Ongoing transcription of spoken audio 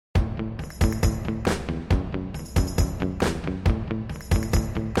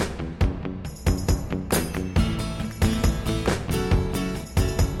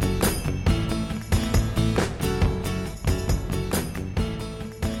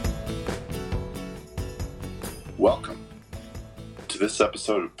Welcome to this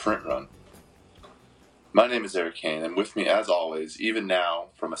episode of Print Run. My name is Eric Kane, and with me, as always, even now,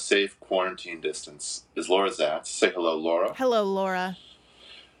 from a safe quarantine distance, is Laura Zatz. Say hello, Laura. Hello, Laura.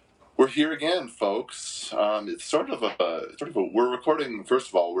 We're here again, folks. It's sort of a. We're recording. First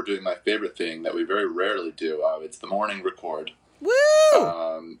of all, we're doing my favorite thing that we very rarely do. It's the morning record.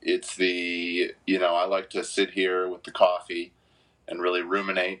 Woo! It's the. I like to sit here with the coffee and really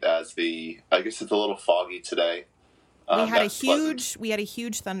ruminate as the. I guess it's a little foggy today. We had a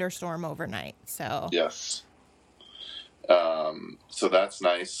huge thunderstorm overnight. So yes. So that's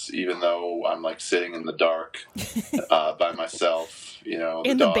nice, even though I'm like sitting in the dark by myself.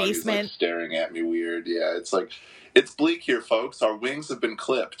 In the basement, is, like, staring at me weird. Yeah, it's bleak here, folks. Our wings have been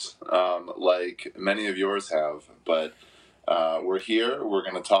clipped, like many of yours have. But we're here. We're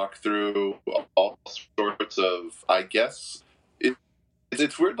going to talk through all sorts of, I guess.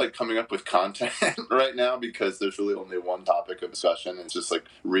 It's weird, like, coming up with content right now because there's really only one topic of discussion. It's just, like,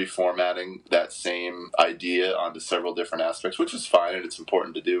 reformatting that same idea onto several different aspects, which is fine and it's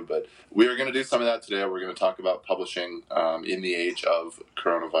important to do. But we are going to do some of that today. We're going to talk about publishing in the age of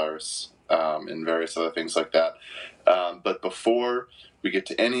coronavirus and various other things like that. But before we get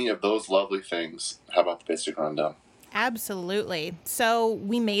to any of those lovely things, how about the basic rundown? Absolutely. So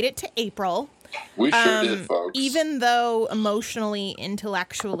we made it to April. We sure did, folks. Even though emotionally,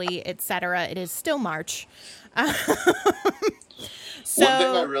 intellectually, etc., it is still March. One thing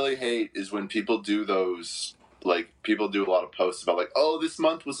I really hate is when people do those, like, people do a lot of posts about, like, oh, this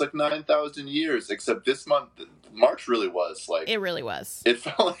month was like 9,000 years, except this month, March really was, like... It really was. It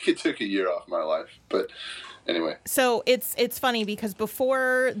felt like it took a year off my life, but... Anyway. So it's funny because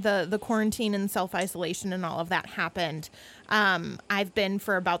before the quarantine and self-isolation and all of that happened, I've been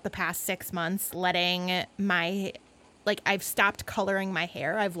for about the past 6 months letting my, like, I've stopped coloring my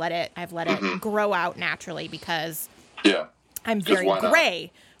hair. I've let it grow out naturally because I'm very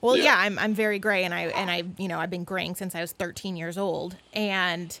gray. Well, yeah, I'm very gray and I've been graying since I was 13 years old.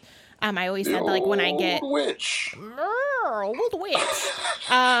 And I always said, like, when I get... Old witch.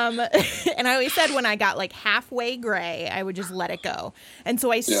 And I always said when I got, like, halfway gray, I would just let it go. And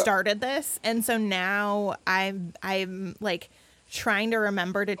so I started this. And so now I'm like, trying to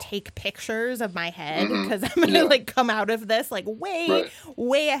remember to take pictures of my head because I'm going to, like, come out of this, like,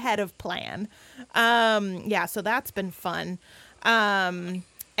 way ahead of plan. So that's been fun.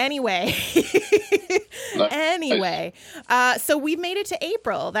 Anyway, so we've made it to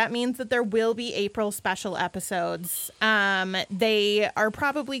April. That means that there will be April special episodes. They are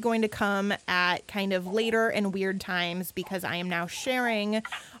probably going to come at kind of later and weird times because I am now sharing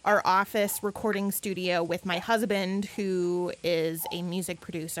our office recording studio with my husband, who is a music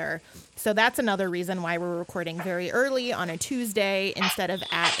producer. So that's another reason why we're recording very early on a Tuesday instead of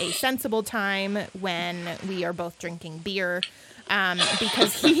at a sensible time when we are both drinking beer.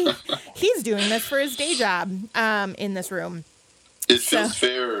 Because he's doing this for his day job in this room. It feels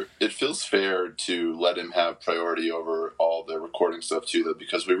fair. It feels fair to let him have priority over all the recording stuff too, though,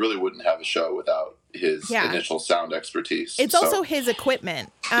 because we really wouldn't have a show without his initial sound expertise. It's also his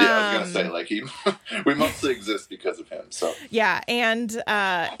equipment. I was gonna say, like, we mostly exist because of him. So and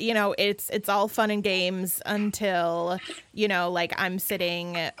it's all fun and games until like I'm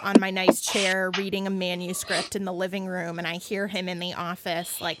sitting on my nice chair reading a manuscript in the living room, and I hear him in the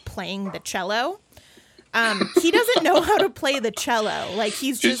office, like, playing the cello. He doesn't know how to play the cello. Like,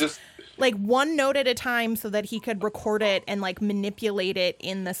 he's just like one note at a time so that he could record it and, like, manipulate it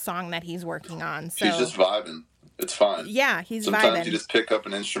in the song that he's working on. So he's just vibing. It's fine. Yeah, he's Sometimes vibing. You just pick up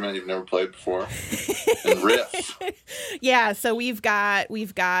an instrument you've never played before and riff. Yeah, so we've got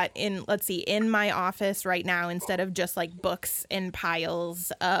in my office right now, instead of just, like, books and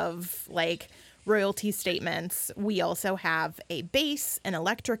piles of, like, royalty statements, we also have a bass, an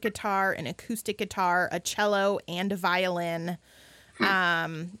electric guitar, an acoustic guitar, a cello, and a violin.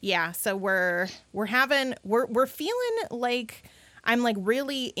 So we're feeling like I'm, like,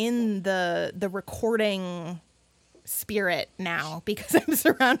 really in the recording spirit now because I'm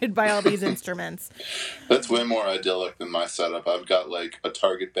surrounded by all these instruments. That's way more idyllic than my setup. I've got, like, a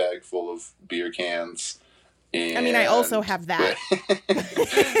Target bag full of beer cans. And I also have that.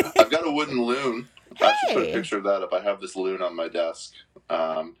 I've got a wooden loon. Hey. I should put a picture of that up. I have this loon on my desk.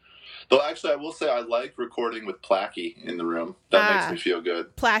 Though, actually, I will say I like recording with Placky in the room. That makes me feel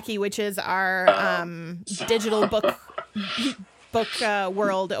good. Placky, which is our digital book book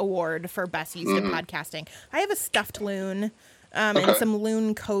world award for best use of podcasting. I have a stuffed loon and some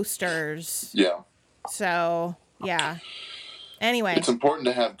loon coasters. Yeah. So, yeah. Anyway, it's important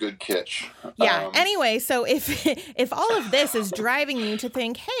to have good kitsch. Yeah. Anyway, so if all of this is driving you to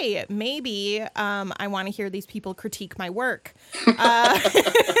think, hey, maybe I want to hear these people critique my work,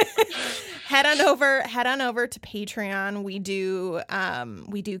 head on over to Patreon. We do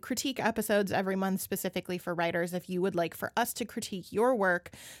critique episodes every month specifically for writers. If you would like for us to critique your work,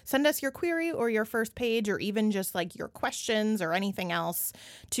 send us your query or your first page, or even just like your questions or anything else,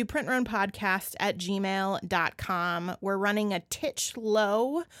 to printrunpodcast@gmail.com. We're running a titch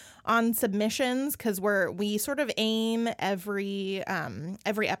low on submissions because we sort of aim every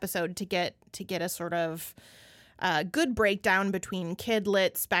episode to get a sort of good breakdown between kid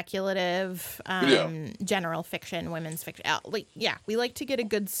lit, speculative, general fiction, women's fiction. We like to get a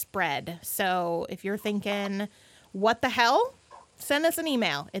good spread. So if you're thinking, what the hell? Send us an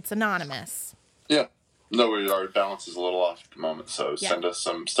email. It's anonymous. Yeah. No, our balance is a little off at the moment, so send us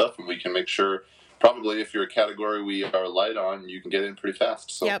some stuff and we can make sure. Probably, if you're a category we are light on, you can get in pretty fast.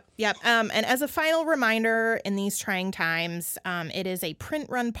 So. Yep. And as a final reminder, in these trying times, it is a print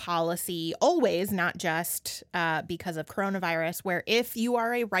run policy, always, not just because of coronavirus, where if you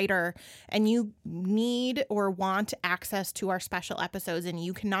are a writer and you need or want access to our special episodes and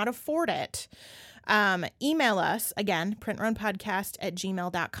you cannot afford it, email us, again,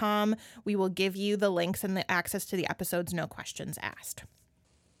 printrunpodcast@gmail.com. We will give you the links and the access to the episodes, no questions asked.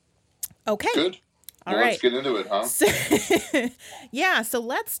 Okay. Good. All right. Let's get into it, huh? So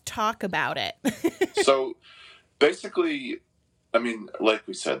let's talk about it. So basically, I mean, like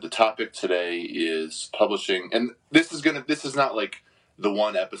we said, the topic today is publishing, and this is not like the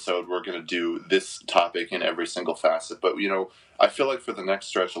one episode we're going to do this topic in every single facet, but I feel like for the next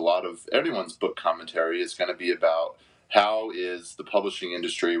stretch, a lot of everyone's book commentary is going to be about how is the publishing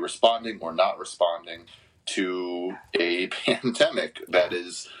industry responding or not responding to a pandemic that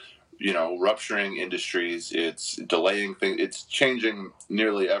is rupturing industries. It's delaying things. It's changing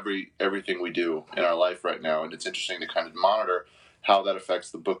nearly everything we do in our life right now. And it's interesting to kind of monitor how that affects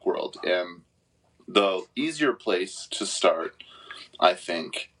the book world. And the easier place to start, I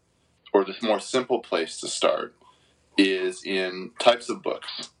think, or the more simple place to start, is in types of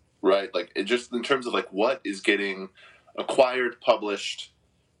books, right? Like just in terms of like what is getting acquired, published,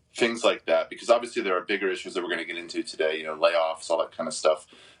 things like that. Because obviously there are bigger issues that we're going to get into today, layoffs, all that kind of stuff.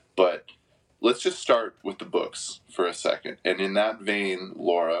 But let's just start with the books for a second. And in that vein,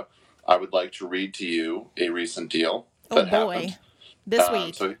 Laura, I would like to read to you a recent deal that happened. This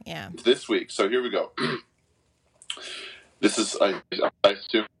week. This week. So here we go. This is, I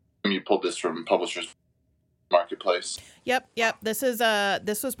assume you pulled this from Publishers Marketplace. Yep. This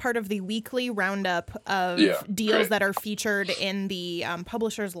was part of the weekly roundup of deals that are featured in the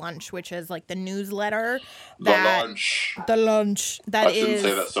Publishers Lunch, which is like the newsletter. The lunch. I shouldn't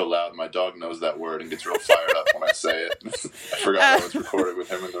say that so loud. My dog knows that word and gets real fired up when I say it. I forgot I was recorded with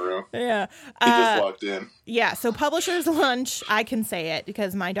him in the room. Yeah. He just walked in. Yeah. So Publishers Lunch, I can say it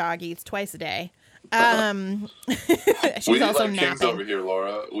because my dog eats twice a day. She's we also like napping. Kings over here,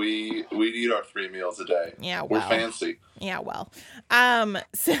 Laura. We eat our 3 meals a day. Yeah, we're fancy. Yeah, well.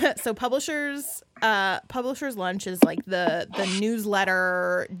 So Publishers Lunch is like the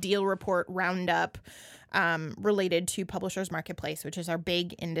newsletter deal report roundup related to Publishers Marketplace, which is our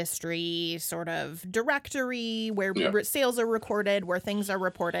big industry sort of directory where sales are recorded, where things are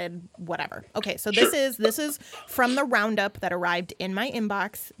reported, whatever. Okay, so this is from the roundup that arrived in my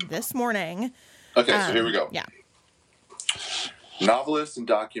inbox this morning. Okay, so here we go. Yeah. Novelist and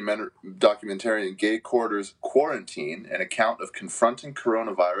documentarian Gay Quarter's Quarantine, an account of confronting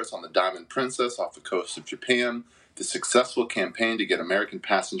coronavirus on the Diamond Princess off the coast of Japan, the successful campaign to get American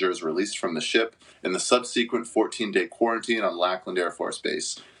passengers released from the ship, and the subsequent 14-day quarantine on Lackland Air Force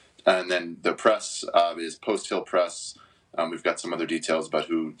Base. And then the press is Post Hill Press. We've got some other details about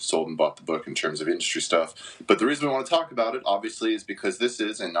who sold and bought the book in terms of industry stuff. But the reason we want to talk about it, obviously, is because this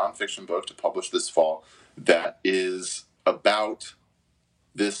is a nonfiction book to publish this fall that is about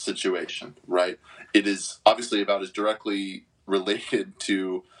this situation, right? It is obviously about as directly related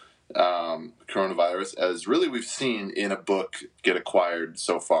to coronavirus as really we've seen in a book get acquired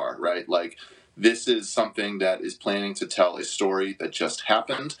so far, right? Like, this is something that is planning to tell a story that just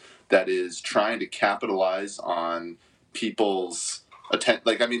happened, that is trying to capitalize on people's attention.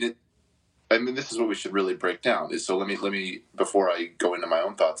 This is what we should really break down. So let me before I go into my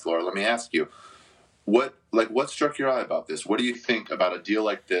own thoughts, Laura, let me ask you, what struck your eye about this? What do you think about a deal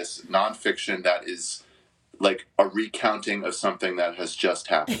like this, nonfiction that is like a recounting of something that has just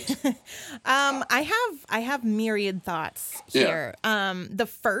happened? I have myriad thoughts here. The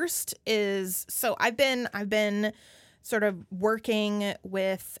first is, so I've been sort of working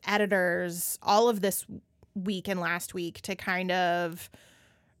with editors all of this week and last week to kind of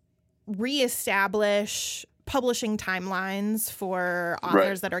reestablish publishing timelines for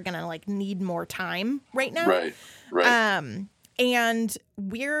authors that are going to like need more time right now. Right. And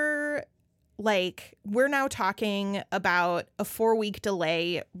we're now talking about a 4-week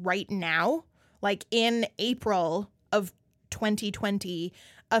delay right now, like in April of 2020,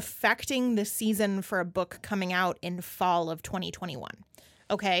 affecting the season for a book coming out in fall of 2021.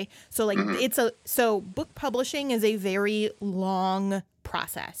 Okay. So like so book publishing is a very long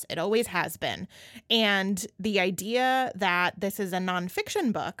process. It always has been. And the idea that this is a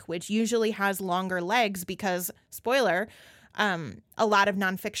nonfiction book, which usually has longer legs because, spoiler, a lot of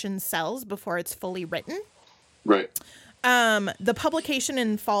nonfiction sells before it's fully written. Right. The publication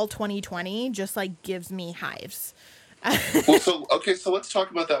in fall 2020 just like gives me hives. Well, so let's talk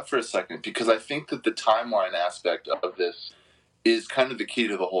about that for a second, because I think that the timeline aspect of this is kind of the key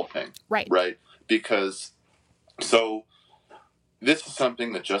to the whole thing. Right. Because so this is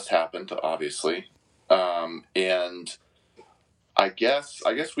something that just happened, obviously. And I guess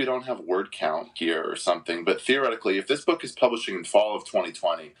we don't have word count here or something, but theoretically, if this book is publishing in fall of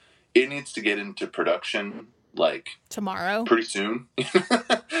 2020, it needs to get into production like tomorrow, pretty soon.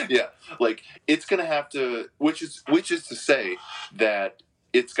 Yeah, like it's gonna have to, which is to say that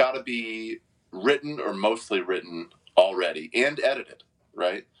it's got to be written or mostly written already and edited,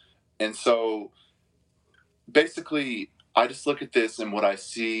 right? And so basically, I just look at this and what I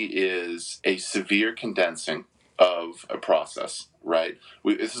see is a severe condensing of a process, right?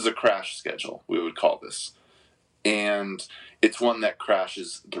 This is a crash schedule, we would call this. And it's one that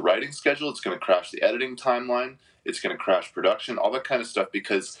crashes the writing schedule. It's going to crash the editing timeline. It's going to crash production, all that kind of stuff,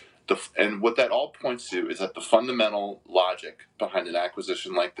 because and what that all points to is that the fundamental logic behind an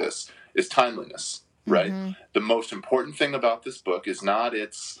acquisition like this is timeliness, right? Mm-hmm. The most important thing about this book is not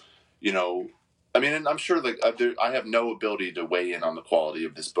its, I mean, and I'm sure I have no ability to weigh in on the quality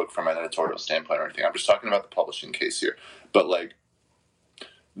of this book from an editorial standpoint or anything. I'm just talking about the publishing case here. But like,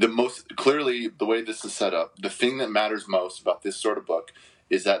 the most clearly, the way this is set up, the thing that matters most about this sort of book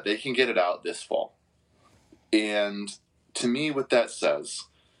is that they can get it out this fall. And to me, what that says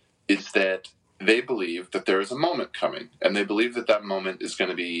is that they believe that there is a moment coming, and they believe that that moment is going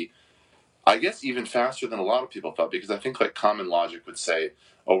to be, I guess, even faster than a lot of people thought, because I think like common logic would say,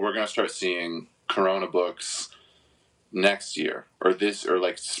 oh, we're going to start seeing Corona books next year or this, or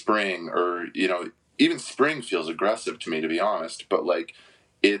like spring, or, even spring feels aggressive to me, to be honest. But like,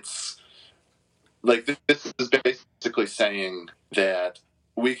 it's like, this is basically saying that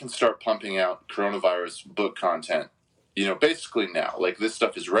we can start pumping out coronavirus book content, basically now. Like, this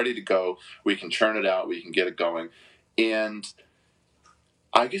stuff is ready to go. We can churn it out. We can get it going. And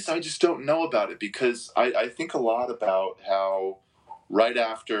I guess I just don't know about it, because I think a lot about how right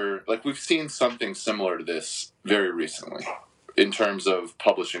after, like, we've seen something similar to this very recently in terms of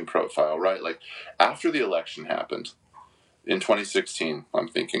publishing profile, right? Like, after the election happened in 2016, I'm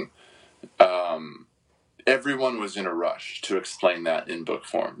thinking, everyone was in a rush to explain that in book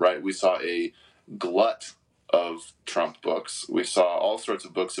form, right? We saw a glut of Trump books. We saw all sorts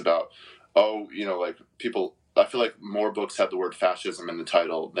of books about, like people, I feel like more books had the word fascism in the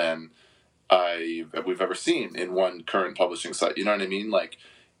title than we've ever seen in one current publishing site. You know what I mean? Like,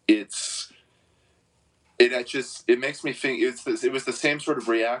 it makes me think it was the same sort of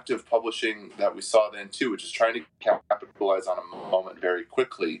reactive publishing that we saw then too, which is trying to capitalize on a moment very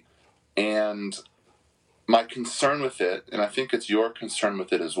quickly. And my concern with it, and I think it's your concern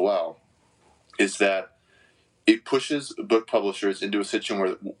with it as well, is that it pushes book publishers into a situation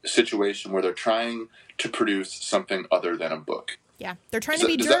where they're trying to produce something other than a book. Yeah, they're trying to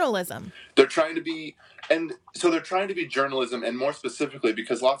be journalism. They're trying to be, and so they're trying to be journalism, and more specifically,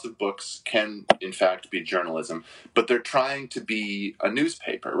 because lots of books can, in fact, be journalism, but they're trying to be a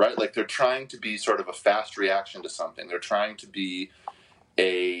newspaper, right? Like, they're trying to be sort of a fast reaction to something. They're trying to be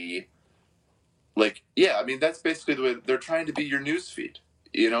that's basically the way they're trying to be your news feed,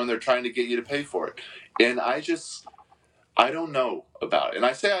 and they're trying to get you to pay for it. And I don't know about it. And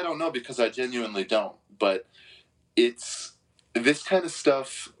I say I don't know because I genuinely don't, but it's this kind of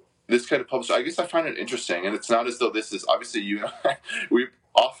stuff, this kind of publishing, I guess I find it interesting. And it's not as though this is, obviously, you and I, we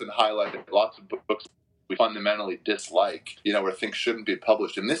often highlight lots of books we fundamentally dislike, or think shouldn't be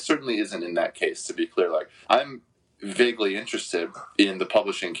published. And this certainly isn't in that case, to be clear. Like, I'm vaguely interested in the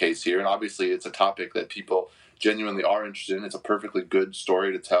publishing case here. And obviously it's a topic that people genuinely are interested in. It's a perfectly good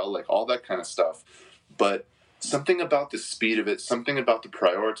story to tell, like all that kind of stuff. but something about the speed of it, something about the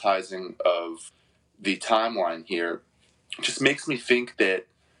prioritizing of the timeline here just makes me think that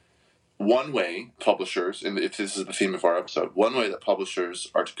one way publishers, and if this is the theme of our episode, one way that publishers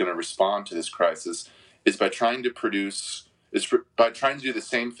are going to respond to this crisis is by trying to do the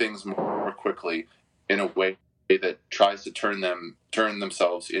same things more quickly in a way that tries to turn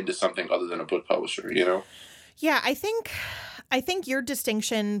themselves into something other than a book publisher, you know? Yeah, I think your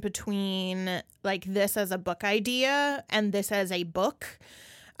distinction between like this as a book idea and this as a book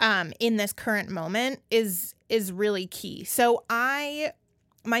in this current moment is really key. So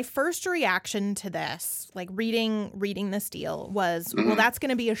my first reaction to this, like reading this deal was, well, that's going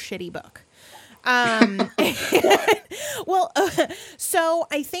to be a shitty book. Well, so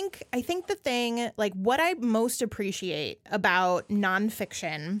I think the thing, like what I most appreciate about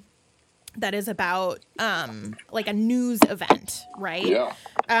nonfiction that is about like a news event, right? Yeah.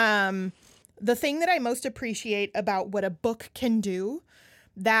 The thing that I most appreciate about what a book can do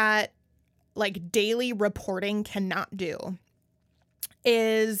that like daily reporting cannot do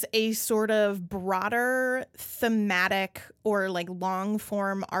is a sort of broader thematic or like long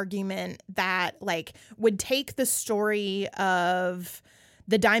form argument that like would take the story of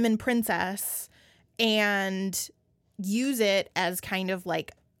the Diamond Princess and use it as kind of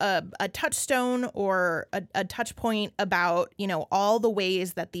like a touchstone or a touch point about, you know, all the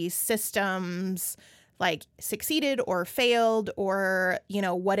ways that these systems like succeeded or failed, or, you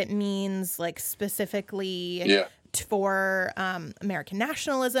know, what it means like specifically for American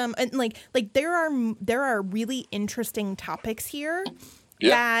nationalism. And like there are really interesting topics here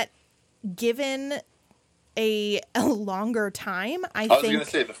that, given a longer time, I think... I was going to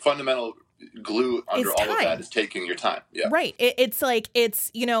say the fundamental glue under all of that is taking your time. Yeah. Right. It's like,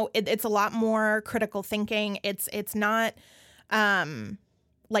 it's, you know, it's a lot more critical thinking. It's not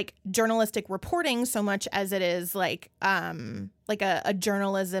like journalistic reporting so much as it is like a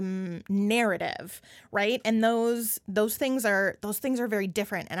journalism narrative, right? And those things are very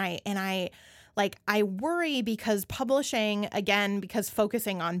different. And I worry because publishing, again, because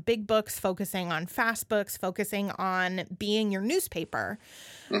focusing on big books, focusing on fast books, focusing on being your newspaper,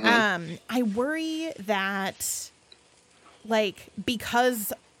 I worry that, like,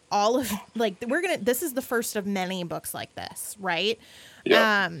 because all of, like, this is the first of many books like this, right?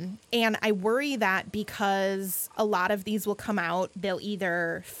 Yeah. And I worry that because a lot of these will come out, they'll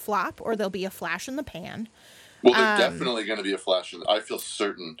either flop or they'll be a flash in the pan. Well, they're definitely going to be a flash I feel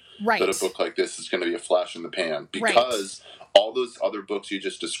certain that a book like this is going to be a flash in the pan, because all those other books you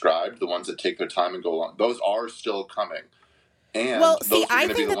just described, the ones that take their time and go along, those are still coming. And well, see, I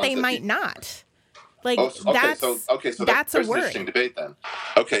think that they might not. Like, so that's a an interesting debate then.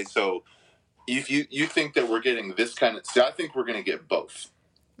 Okay, so if you think that we're getting this kind of... See, I think we're going to get both.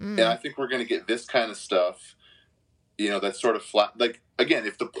 And I think we're going to get this kind of stuff, you know, that's sort of flat. Like, again,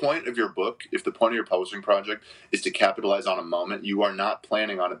 if the point of your book, if the point of your publishing project is to capitalize on a moment, you are not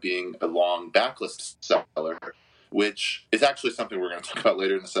planning on it being a long backlist seller, which is actually something we're going to talk about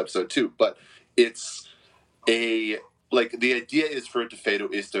later in this episode too. But it's like, the idea is for it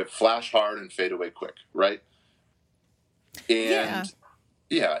to flash hard and fade away quick, right? And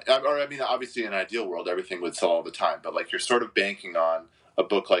or I mean, obviously in an ideal world, everything would sell all the time, but like, you're sort of banking on a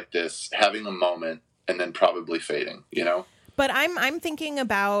book like this having a moment and then probably fading, you know? But I'm thinking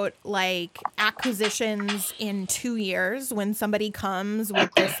about like acquisitions in 2 years when somebody comes with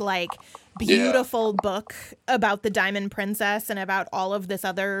this like beautiful book about the Diamond Princess and about all of this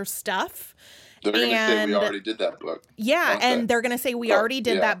other stuff. They're going to say we already did that book. Yeah, and they're going to say we already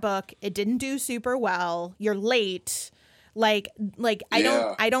did that book. It didn't do super well. You're late. Like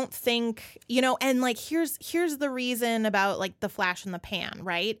I don't think, you know, and like here's the reason about like the flash in the pan,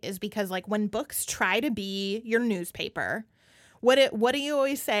 right? Is because like when books try to be your newspaper, what do you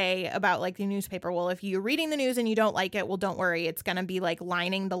always say about like the newspaper? Well, if you're reading the news and you don't like it, well, don't worry. It's going to be like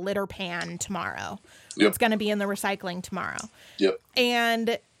lining the litter pan tomorrow. Yep. It's going to be in the recycling tomorrow. Yep.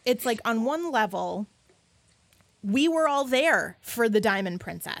 And it's like, on one level, we were all there for the Diamond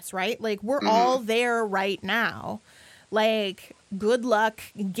Princess, right? Like, we're all there right now. Like, good luck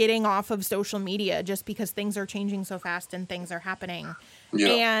getting off of social media just because things are changing so fast and things are happening.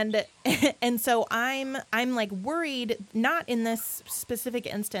 Yeah. And so I'm like worried, not in this specific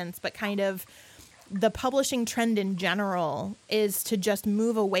instance, but kind of the publishing trend in general is to just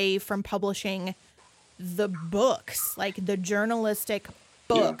move away from publishing the books, like the journalistic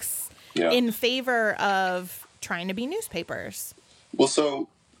books, in favor of trying to be newspapers. Well, so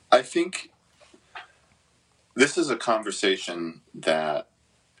I think this is a conversation that,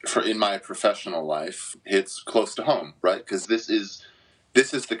 in my professional life, hits close to home, right? Because this is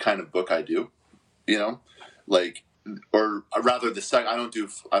the kind of book I do. you know, like, or rather the second, I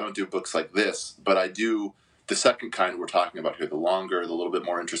don't do books like this, but I do the second kind we're talking about here, the longer, the little bit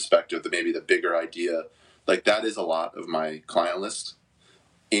more introspective, maybe the bigger idea. Like that is a lot of my client list.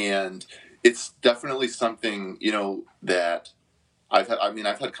 And it's definitely something, that I've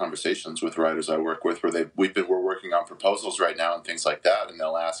had conversations with writers I work with where we're working on proposals right now and things like that. And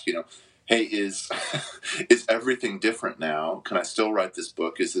they'll ask, hey, is everything different now? Can I still write this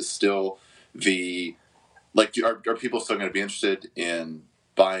book? Is this still are people still going to be interested in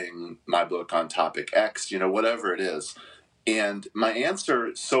buying my book on topic X, whatever it is? And my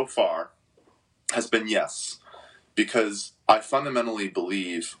answer so far has been yes, because I fundamentally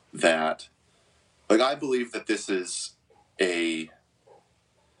believe that, I believe that this is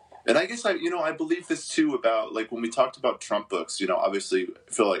and I guess I believe this too about, when we talked about Trump books, obviously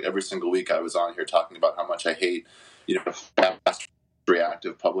I feel like every single week I was on here talking about how much I hate, fast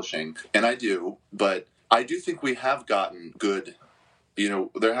reactive publishing. And I do, but I do think we have gotten good,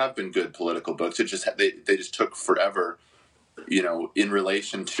 there have been good political books. It just, they just took forever, in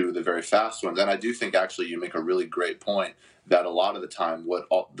relation to the very fast ones. And I do think actually you make a really great point that a lot of the time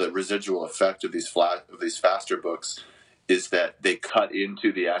the residual effect of these faster books is that they cut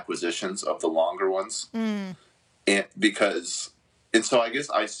into the acquisitions of the longer ones. And so I guess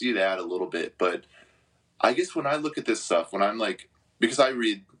I see that a little bit, but I guess when I look at this stuff, when I'm because I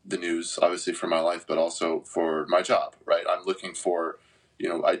read the news obviously for my life, but also for my job, right? I'm looking for,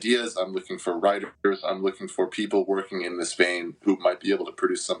 ideas. I'm looking for writers. I'm looking for people working in this vein who might be able to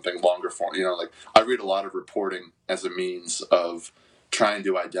produce something longer form. I read a lot of reporting as a means of trying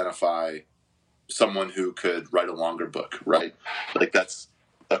to identify someone who could write a longer book, right? That's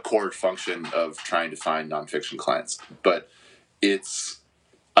a core function of trying to find nonfiction clients. But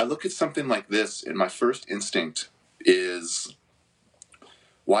I look at something like this, and my first instinct is,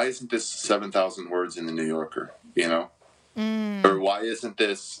 why isn't this 7,000 words in the New Yorker, Or why isn't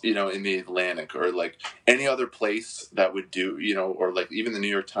this, in the Atlantic, or any other place that would do, or even the New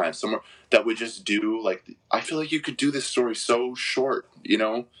York Times, somewhere that would just do, I feel like you could do this story so short,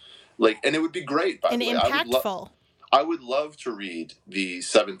 and it would be great, by the way. Impactful. I would love to read the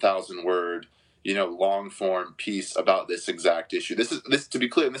 7,000 word, long form piece about this exact issue. This to be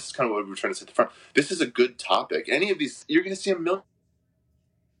clear, and this is kind of what we were trying to say at the front. This is a good topic. Any of these, you're going to see a million.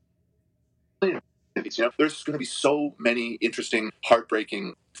 There's going to be so many interesting,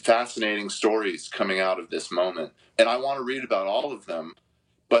 heartbreaking, fascinating stories coming out of this moment, and I want to read about all of them.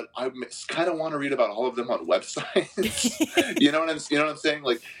 But I kind of want to read about all of them on websites. You know what I'm saying?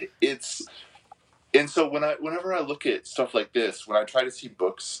 And so whenever I look at stuff like this, when I try to see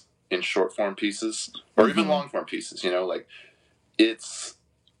books in short form pieces or even long form pieces,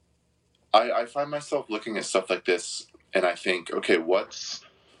 I find myself looking at stuff like this and I think, okay, what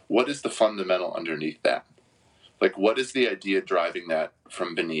is the fundamental underneath that? What is the idea driving that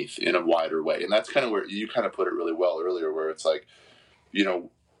from beneath in a wider way? And that's kind of where you kind of put it really well earlier, where it's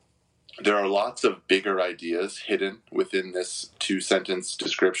there are lots of bigger ideas hidden within this 2-sentence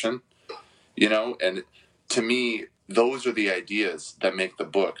description, and to me, those are the ideas that make the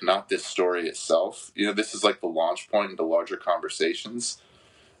book, not this story itself. This is the launch point into larger conversations.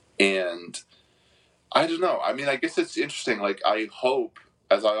 And I don't know. I mean, I guess it's interesting. I hope,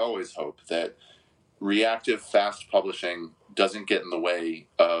 as I always hope, that reactive fast publishing doesn't get in the way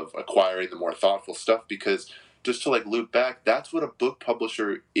of acquiring the more thoughtful stuff, because just to loop back, that's what a book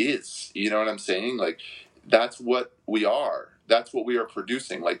publisher is. You know what I'm saying? That's what we are. That's what we are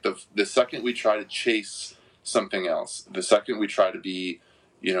producing. The second we try to chase something else, the second we try to be,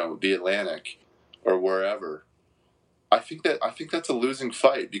 the Atlantic or wherever, I think that's a losing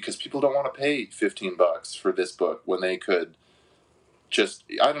fight, because people don't want to pay $15 for this book when they could just,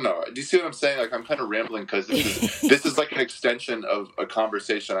 I don't know. Do you see what I'm saying? I'm kind of rambling, because this is an extension of a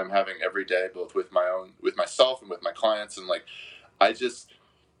conversation I'm having every day, both with myself and with my clients. And I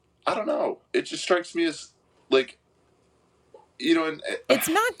don't know. It just strikes me as it's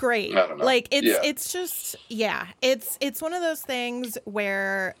not great. I don't know. It's just, it's one of those things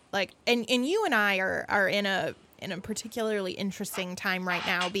where and you and I are in a particularly interesting time right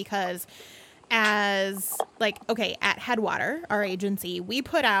now, because as at Headwater, our agency, we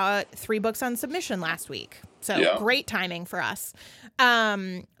put out 3 books on submission last week. So great timing for us.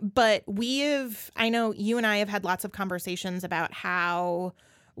 But I know you and I have had lots of conversations about how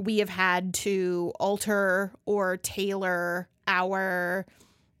we have had to alter or tailor our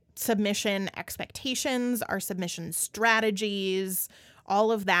submission expectations, our submission strategies,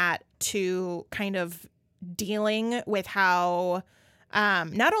 all of that, to kind of dealing with how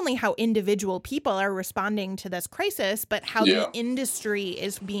not only how individual people are responding to this crisis, but how the industry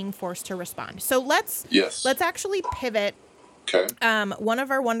is being forced to respond. So let's actually pivot. Okay. One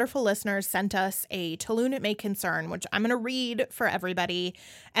of our wonderful listeners sent us a Tulun It May Concern, which I'm going to read for everybody,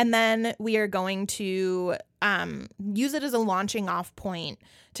 and then we are going to use it as a launching off point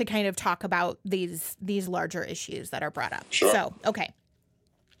to kind of talk about these larger issues that are brought up. Sure. So, okay.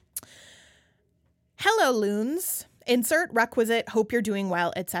 Hello, loons. Insert requisite, hope you're doing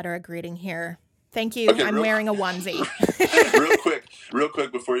well, etc. greeting here. Thank you. Okay, I'm wearing a onesie. real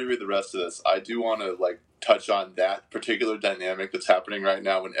quick, before you read the rest of this, I do want to touch on that particular dynamic that's happening right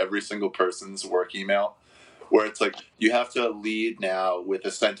now in every single person's work email, where it's like you have to lead now with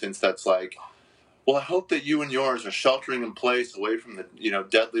a sentence that's like, well, I hope that you and yours are sheltering in place away from the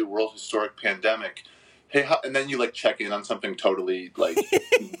deadly world historic pandemic. Hey, and then you check in on something totally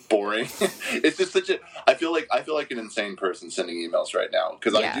boring. It's just such a. I feel like an insane person sending emails right now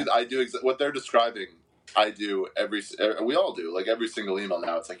because I do what they're describing. I do we all do every single email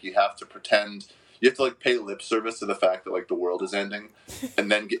now. It's like you have to pretend. You have to pay lip service to the fact that the world is ending, and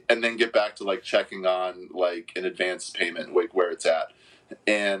then get back to checking on an advance payment where it's at,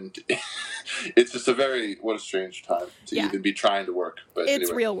 and it's just what a strange time to even be trying to work. But it's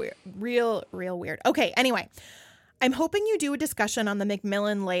anyway. real weird. Okay, anyway. I'm hoping you do a discussion on the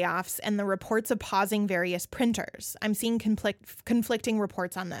Macmillan layoffs and the reports of pausing various printers. I'm seeing conflicting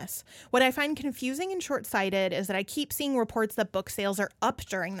reports on this. What I find confusing and short-sighted is that I keep seeing reports that book sales are up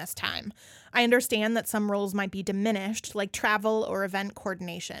during this time. I understand that some roles might be diminished, like travel or event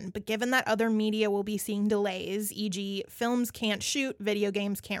coordination, but given that other media will be seeing delays, e.g. films can't shoot, video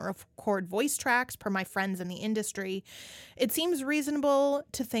games can't record voice tracks, per my friends in the industry, it seems reasonable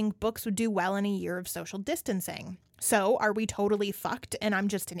to think books would do well in a year of social distancing. So, are we totally fucked and I'm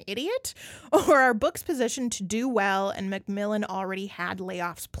just an idiot? Or are books positioned to do well and Macmillan already had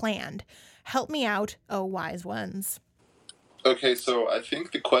layoffs planned? Help me out, oh wise ones. Okay, so I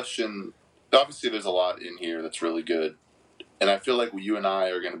think the question, obviously there's a lot in here that's really good. And I feel like you and I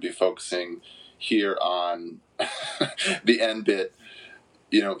are going to be focusing here on the end bit.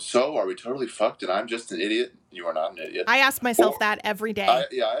 So are we totally fucked and I'm just an idiot? You are not an idiot. I ask myself that every day. I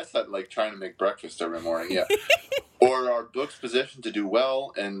ask that trying to make breakfast every morning, yeah. Or are books positioned to do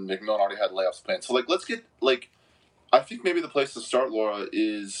well and Macmillan already had layoffs planned? So, let's get, I think maybe the place to start, Laura,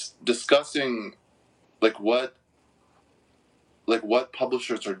 is discussing, what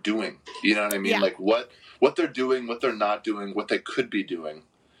publishers are doing. You know what I mean? Yeah. What they're doing, what they're not doing, what they could be doing.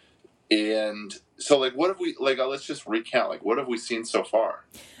 And so, what have we, let's just recount, what have we seen so far?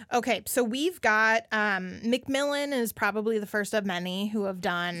 Okay, so we've got, Macmillan is probably the first of many who have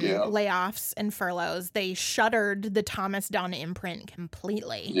done layoffs and furloughs. They shuttered the Thomas Dunn imprint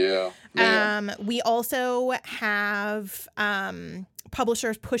completely. Yeah. We also have,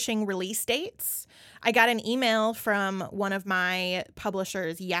 publishers pushing release dates. I got an email from one of my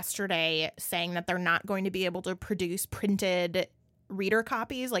publishers yesterday saying that they're not going to be able to produce printed reader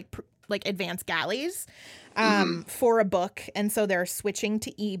copies, like advanced galleys, for a book, and so they're switching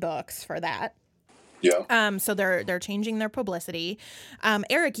to ebooks for that. Yeah. So they're changing their publicity.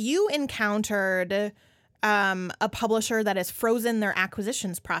 Eric, you encountered a publisher that has frozen their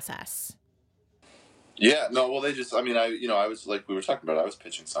acquisitions process. Yeah, no, well, they just, I was we were talking about, I was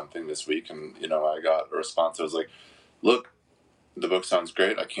pitching something this week and, I got a response. I was like, look, the book sounds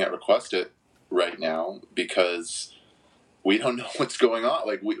great. I can't request it right now because we don't know what's going on.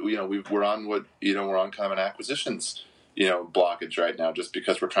 We're on kind of an acquisitions, blockage right now just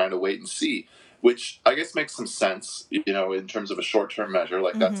because we're trying to wait and see, which I guess makes some sense, in terms of a short-term measure.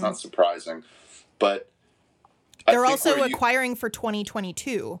 That's not surprising, but they're also acquiring for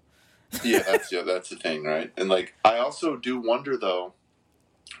 2022. Yeah, that's the thing, right? And I also do wonder though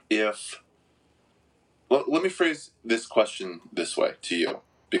if, well, let me phrase this question this way to you,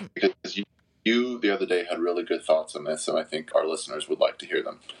 because you the other day had really good thoughts on this, and I think our listeners would like to hear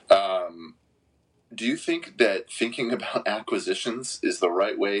them. Do you think that thinking about acquisitions is the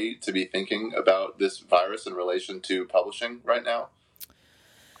right way to be thinking about this virus in relation to publishing right now?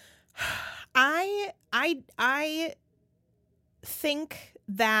 I think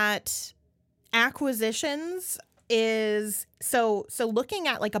that acquisitions is so looking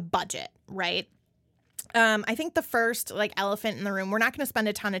at a budget, right? I think the first elephant in the room, we're not going to spend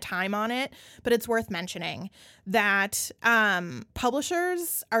a ton of time on it, but it's worth mentioning that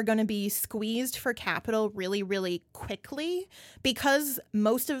publishers are going to be squeezed for capital really, really quickly because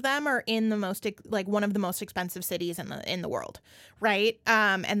most of them are in the most one of the most expensive cities in the world, right?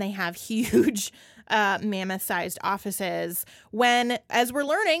 And they have huge mammoth-sized offices when, as we're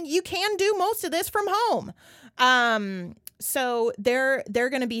learning, you can do most of this from home. so they're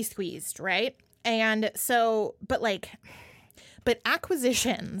going to be squeezed, right? And so, but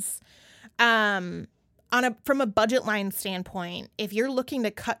acquisitions, from a budget line standpoint, if you're looking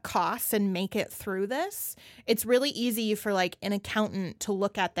to cut costs and make it through this, it's really easy for like an accountant to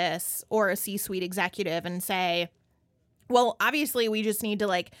look at this or a C-suite executive and say, well, obviously we just need to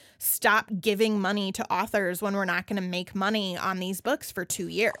like stop giving money to authors when we're not going to make money on these books for 2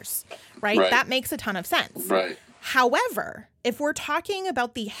 years, right? That makes a ton of sense. Right. However, if we're talking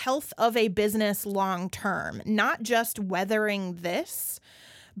about the health of a business long term, not just weathering this,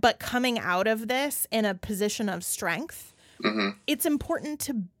 but coming out of this in a position of strength, it's important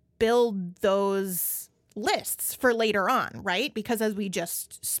to build those lists for later on, right? Because as we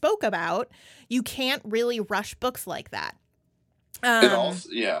just spoke about, you can't really rush books like that. And also,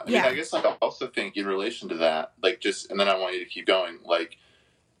 I mean, I guess I also think in relation to that, like just, and then I want you to keep going, like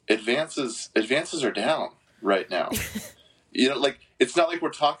advances are down right now. Like it's not like we're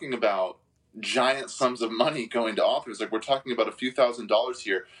talking about giant sums of money going to authors. Like we're talking about a few $1,000s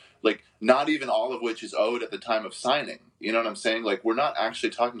here, like not even all of which is owed at the time of signing. You know what I'm saying? Like we're not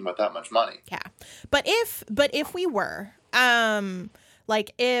actually talking about that much money. Yeah. But if we were,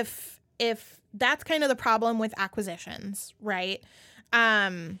 like if that's kind of the problem with acquisitions, right?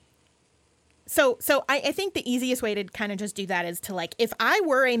 So I think the easiest way to kind of just do that is to like, if I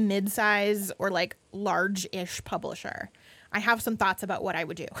were a mid-size or like large-ish publisher, I have some thoughts about what I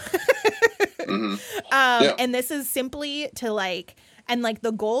would do. And this is simply to like, and like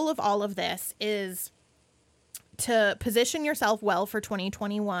the goal of all of this is to position yourself well for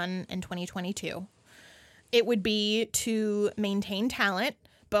 2021 and 2022. It would be to maintain talent,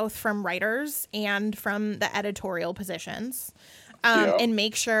 both from writers and from the editorial positions, and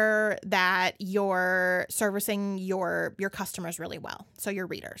make sure that you're servicing your customers really well. So your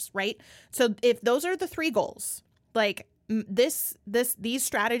readers, right? So if those are the 3 goals, like these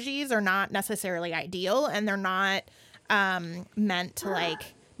strategies are not necessarily ideal, and they're not meant to like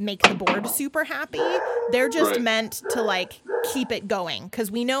make the board super happy. They're just meant to like keep it going,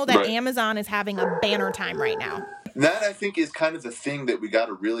 because we know that Amazon is having a banner time right now. That I think is kind of the thing that we got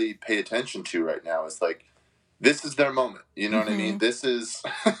to really pay attention to right now. Is like, this is their moment. You know what I mean? This is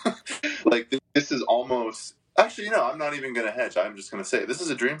like, this is almost, actually, I'm not even going to hedge. I'm just going to say this is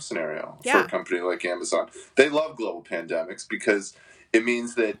a dream scenario for a company like Amazon. They love global pandemics because it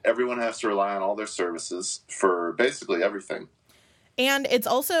means that everyone has to rely on all their services for basically everything. And it's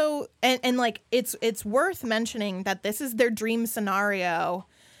also, and like, it's worth mentioning that this is their dream scenario,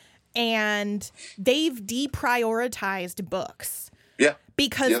 and they've deprioritized books. Yeah.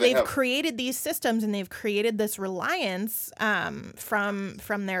 Because they've created these systems, and they've created this reliance from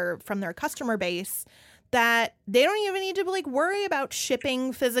their customer base that they don't even need to like worry about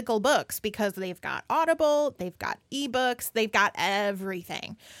shipping physical books, because they've got Audible, they've got ebooks, they've got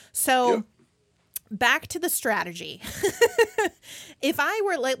everything. So back to the strategy. If I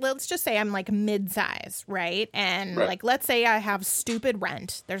were like, let's just say I'm like mid-size, right? And like, let's say I have stupid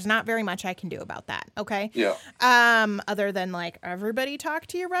rent. There's not very much I can do about that. Okay. Yeah. Other than like, everybody talk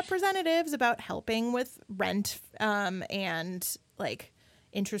to your representatives about helping with rent, and like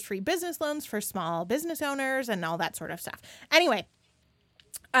interest-free business loans for small business owners and all that sort of stuff. Anyway.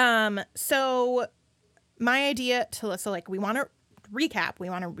 So my idea so like, we want to recap. We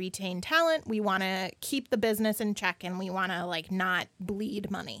want to retain talent. We want to keep the business in check, and we want to like not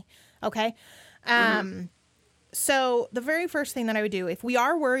bleed money. Okay. So the very first thing that I would do, if we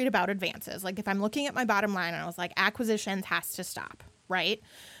are worried about advances, like if I'm looking at my bottom line and I was like, acquisitions has to stop, right?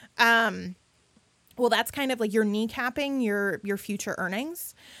 Well, that's kind of like you're kneecapping your future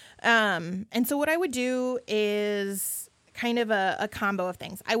earnings. And so what I would do is kind of a combo of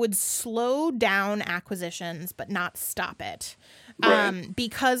things. I would slow down acquisitions, but not stop it.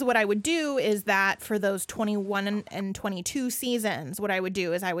 Because what I would do is that for those 21 and 22 seasons, what I would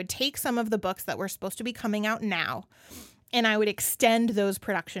do is I would take some of the books that were supposed to be coming out now, and I would extend those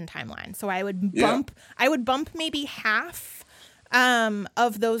production timelines. So I would bump maybe half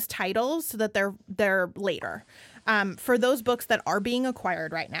of those titles so that they're later. For those books that are being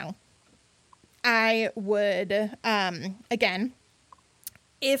acquired right now, I would again,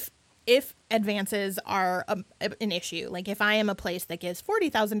 if advances are an issue, like if I am a place that gives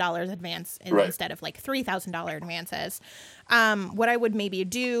 $40,000 advance instead of like $3,000 advances, what I would maybe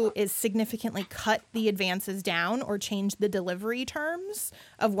do is significantly cut the advances down or change the delivery terms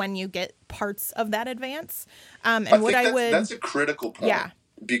of when you get parts of that advance. And that's a critical point. Yeah.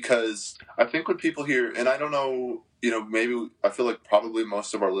 Because I think when people hear, and I don't know, maybe I feel like probably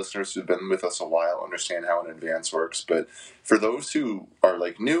most of our listeners who've been with us a while understand how an advance works. But for those who are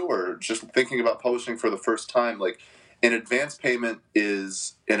like new or just thinking about publishing for the first time, like an advance payment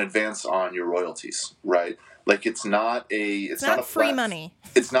is an advance on your royalties, right? Like it's not a free money.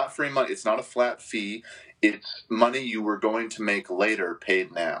 It's not free money. It's not a flat fee. It's money you were going to make later,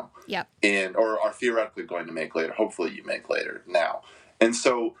 paid now. Yep. Or are theoretically going to make later. Hopefully you make later now. And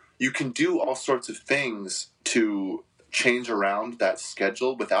so you can do all sorts of things to change around that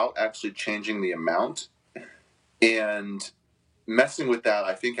schedule without actually changing the amount. And messing with that,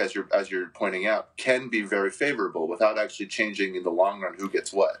 I think, as you're pointing out, can be very favorable without actually changing in the long run who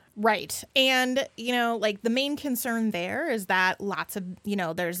gets what. Right. And, like the main concern there is that lots of,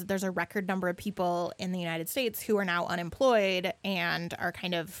 there's a record number of people in the United States who are now unemployed and are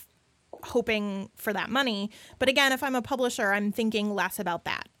kind of hoping for that money. But again, if I'm a publisher, I'm thinking less about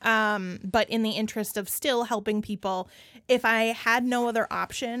that. But in the interest of still helping people, if I had no other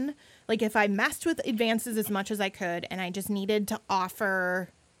option, like if I messed with advances as much as I could and I just needed to offer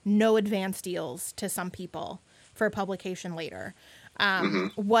no advance deals to some people for publication later,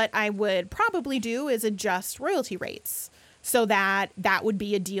 what I would probably do is adjust royalty rates so that would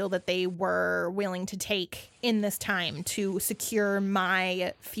be a deal that they were willing to take in this time to secure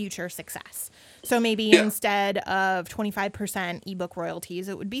my future success. So maybe instead of 25% ebook royalties,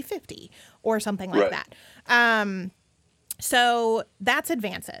 it would be 50 or something like that. So that's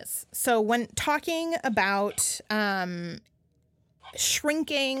advances. So when talking about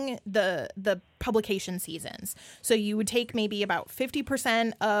shrinking the publication seasons, so you would take maybe about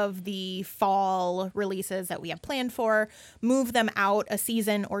 50% of the fall releases that we have planned for, move them out a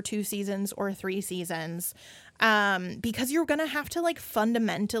season or 2 seasons or 3 seasons, because you're going to have to like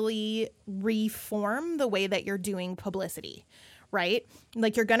fundamentally reform the way that you're doing publicity. Right?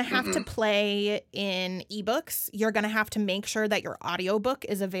 Like you're going to have to play in ebooks. You're going to have to make sure that your audiobook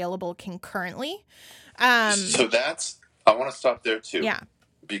is available concurrently. So I want to stop there too. Yeah.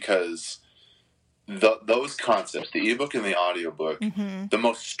 Because those concepts, the ebook and the audiobook, the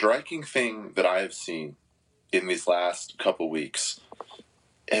most striking thing that I have seen in these last couple weeks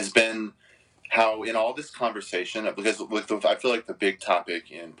has been how in all this conversation, because I feel like the big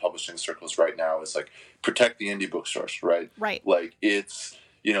topic in publishing circles right now is like protect the indie bookstores, right? Right. Like it's,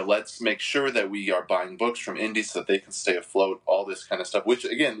 let's make sure that we are buying books from indies so that they can stay afloat, all this kind of stuff, which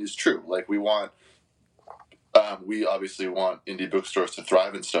again is true. Like we obviously want indie bookstores to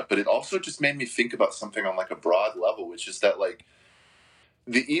thrive and stuff, but it also just made me think about something on like a broad level, which is that like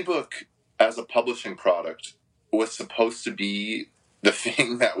the ebook as a publishing product was supposed to be the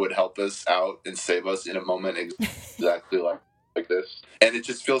thing that would help us out and save us in a moment exactly like this. And it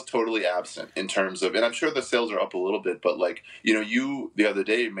just feels totally absent in terms of, and I'm sure the sales are up a little bit, but like, you the other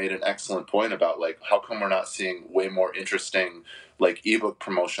day made an excellent point about like, how come we're not seeing way more interesting like ebook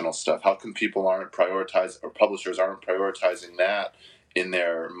promotional stuff? How come people aren't prioritizing, or publishers aren't prioritizing that in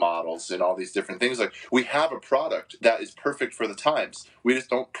their models and all these different things? Like we have a product that is perfect for the times. We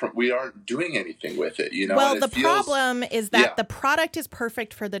just we aren't doing anything with it, Well, the problem is that the product is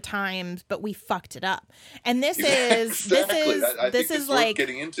perfect for the times, but we fucked it up. And this is this is like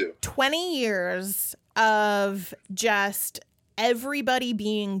getting into 20 years of just everybody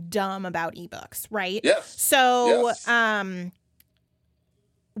being dumb about ebooks, right? Yes. So,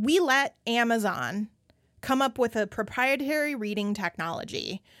 we let Amazon come up with a proprietary reading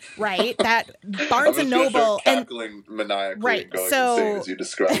technology, right? That Barnes and Noble and maniacally right, going so insane as you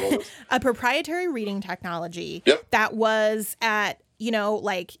describe all this. A proprietary reading technology that was at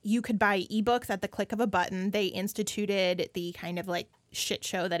like you could buy ebooks at the click of a button. They instituted the kind of like shit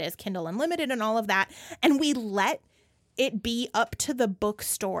show that is Kindle Unlimited and all of that, and we let it be up to the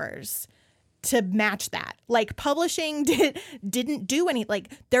bookstores to match that. Like publishing didn't do any, like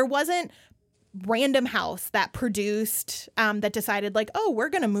there wasn't Random House that produced that decided like, oh, we're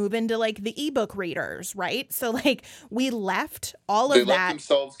gonna move into like the ebook readers, right? So like we left all of that. They let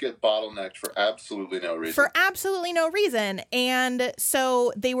themselves get bottlenecked for absolutely no reason. And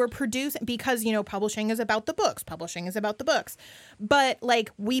so they were producing, because publishing is about the books. But like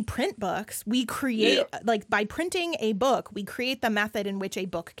we print books, we create like by printing a book, we create the method in which a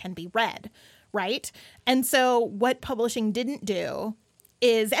book can be read, right? And so what publishing didn't do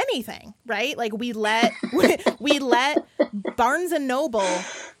is anything, right? Like we let Barnes and Noble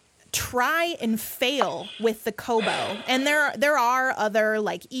try and fail with the Kobo, and there are other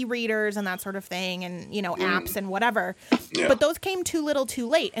like e-readers and that sort of thing, and apps and whatever, but those came too little, too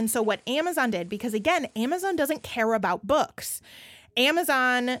late. And so what Amazon did, because again, Amazon doesn't care about books.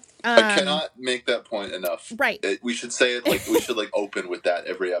 Amazon. I cannot make that point enough. Right. We should say it like we should like open with that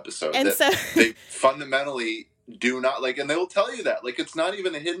every episode. And that so they fundamentally do not like, and they will tell you that like it's not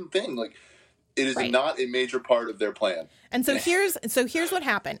even a hidden thing. Like it is not a major part of their plan. And so here's what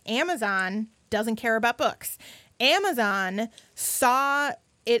happened. Amazon doesn't care about books. Amazon saw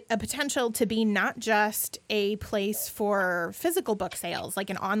it a potential to be not just a place for physical book sales, like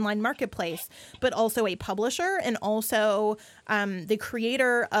an online marketplace, but also a publisher and also the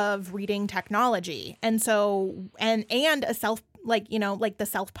creator of reading technology. And so, and a the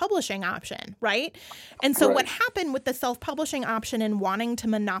self-publishing option, right? And so what happened with the self-publishing option and wanting to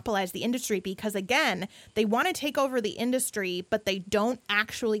monopolize the industry, because again, they want to take over the industry, but they don't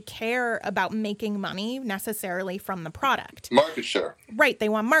actually care about making money necessarily from the product. Market share. Right. They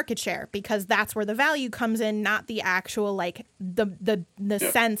want market share because that's where the value comes in, not the actual, like the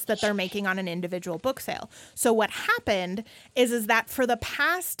sense that they're making on an individual book sale. So what happened is that for the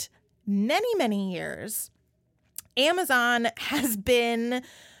past many, many years, Amazon has been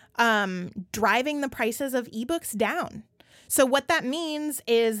driving the prices of ebooks down. So what that means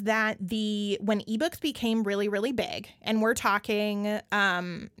is that when ebooks became really, really big, and we're talking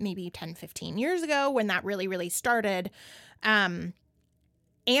maybe 10, 15 years ago when that really, really started,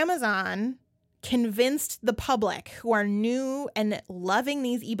 Amazon convinced the public who are new and loving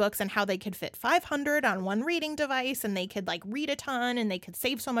these ebooks and how they could fit 500 on one reading device and they could like read a ton and they could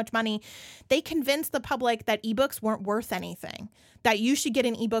save so much money. They convinced the public that ebooks weren't worth anything, that you should get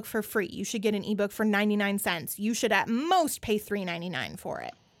an ebook for free. You should get an ebook for 99 cents. You should at most pay $3.99 for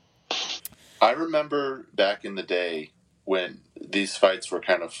it. I remember back in the day when these fights were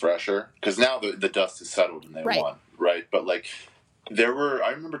kind of fresher, because now the dust has settled and they won, right? But like I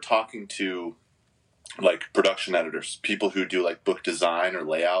remember talking to like production editors, people who do like book design or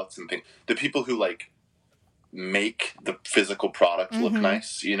layouts and things, the people who like make the physical product look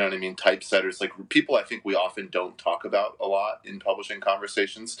nice, you know what I mean? Typesetters, like people I think we often don't talk about a lot in publishing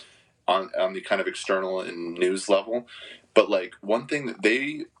conversations on the kind of external and news level. But like one thing that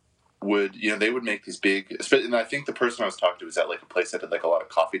they would make these big, and I think the person I was talking to was at like a place that did like a lot of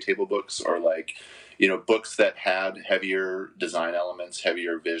coffee table books or like, books that had heavier design elements,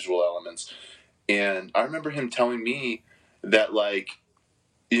 heavier visual elements. And I remember him telling me that, like,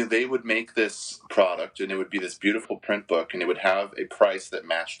 they would make this product and it would be this beautiful print book and it would have a price that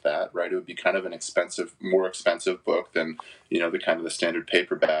matched that, right? It would be kind of an more expensive book than, the standard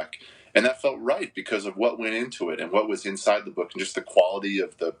paperback. And that felt right because of what went into it and what was inside the book and just the quality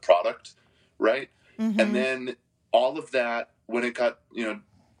of the product, right? Mm-hmm. And then all of that, when it got,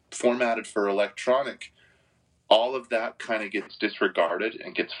 formatted for electronic, all of that kind of gets disregarded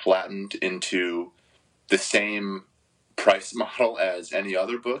and gets flattened into the same price model as any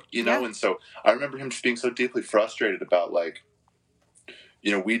other book, And so I remember him just being so deeply frustrated about like,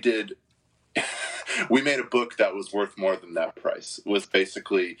 we made a book that was worth more than that price, was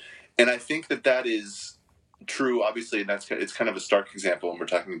basically, and I think that is true, obviously, and it's kind of a stark example when we're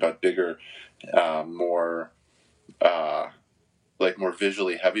talking about bigger, more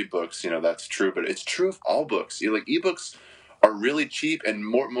visually heavy books, that's true, but it's true of all books. Like ebooks are really cheap, and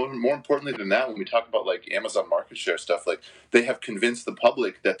more importantly than that, when we talk about like Amazon market share stuff, like they have convinced the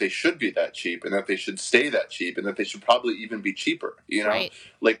public that they should be that cheap and that they should stay that cheap and that they should probably even be cheaper, Right.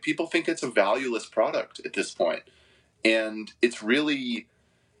 Like people think it's a valueless product at this point. And that's really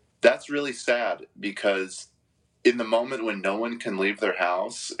sad because in the moment when no one can leave their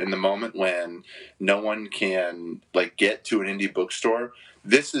house, in the moment when no one can like get to an indie bookstore,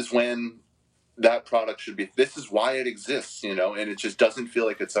 this is when that product should be. This is why it exists, and it just doesn't feel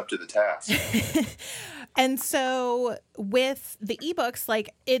like it's up to the task. And so with the ebooks, like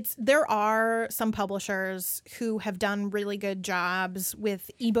there are some publishers who have done really good jobs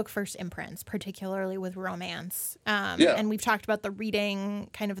with ebook first imprints, particularly with romance. And we've talked about the reading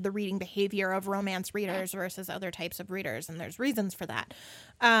behavior of romance readers versus other types of readers, and there's reasons for that.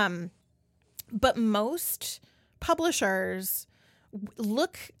 But most publishers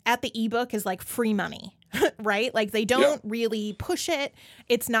look at the ebook as like free money, right? Like they don't really push it.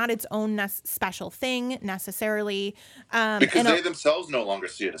 It's not its own special thing necessarily. Because they themselves no longer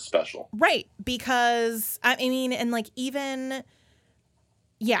see it as special. Right. Because and like even,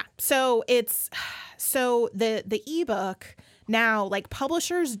 so the ebook now, like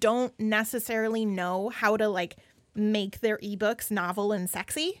publishers don't necessarily know how to like make their ebooks novel and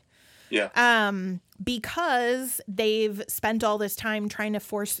sexy. Yeah. Because they've spent all this time trying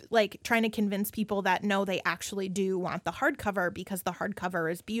to convince people that no, they actually do want the hardcover because the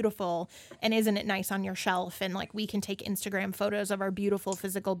hardcover is beautiful and isn't it nice on your shelf, and like we can take Instagram photos of our beautiful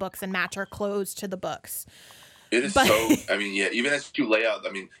physical books and match our clothes to the books. It is even as you lay out,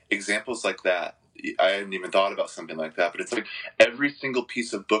 examples like that, I hadn't even thought about something like that, but it's like every single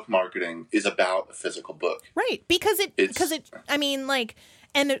piece of book marketing is about a physical book. Right.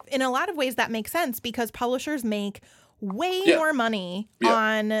 And in a lot of ways that makes sense because publishers make way more money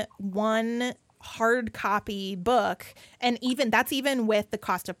on one hard copy book, and that's even with the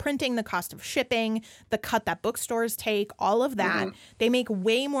cost of printing, the cost of shipping, the cut that bookstores take, all of that, they make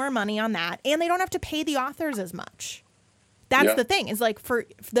way more money on that, and they don't have to pay the authors as much. That's the thing, is like for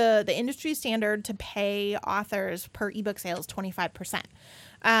the industry standard to pay authors per ebook sales 25%.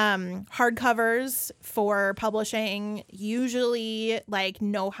 Hardcovers for publishing usually like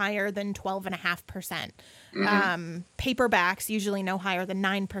no higher than 12.5%. Paperbacks usually no higher than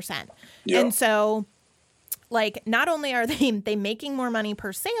 9%. And so like not only are they making more money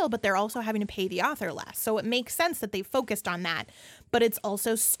per sale, but they're also having to pay the author less. So it makes sense that they focused on that, but it's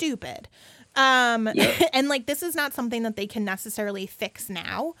also stupid. And like this is not something that they can necessarily fix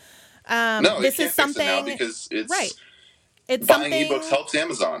now. No, this they is can't fix it now something because it's right. It's buying something, ebooks helps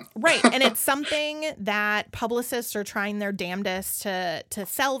Amazon. Right. And it's something that publicists are trying their damnedest to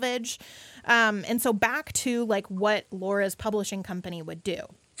salvage. And so back to like what Laura's publishing company would do.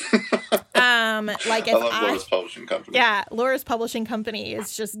 Like if I love Laura's publishing company. Yeah, Laura's publishing company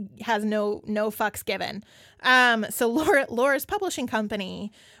is just has no fucks given. So Laura's publishing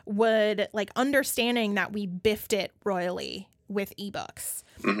company would, like, understanding that we biffed it royally with ebooks.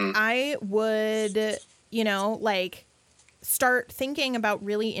 I would, like, start thinking about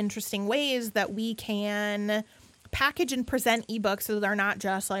really interesting ways that we can package and present ebooks so they're not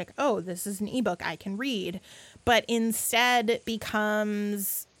just like, oh, this is an ebook I can read, but instead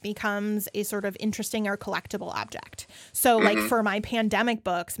becomes a sort of interesting or collectible object. So like for my pandemic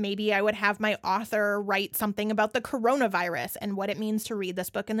books, maybe I would have my author write something about the coronavirus and what it means to read this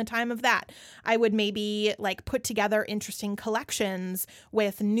book in the time of that. I would maybe like put together interesting collections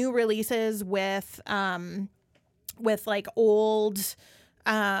with new releases, with like old,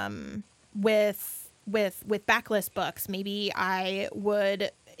 with backlist books. Maybe I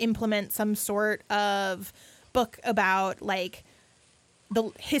would implement some sort of book about like the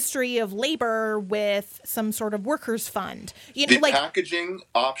history of labor with some sort of workers fund. The packaging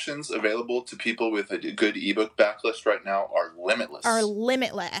options available to people with a good ebook backlist right now are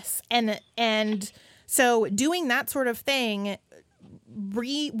limitless. And so doing that sort of thing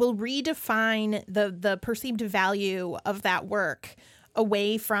will redefine the perceived value of that work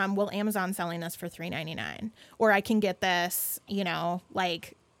away from, well, Amazon selling this for $3.99, or I can get this,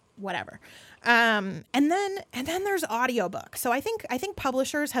 like whatever. And then there's audiobooks. So I think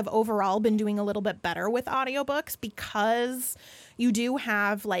publishers have overall been doing a little bit better with audiobooks because you do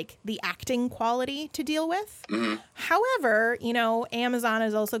have like the acting quality to deal with. However, Amazon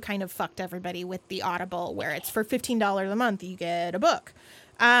has also kind of fucked everybody with the Audible, where it's for $15 a month you get a book.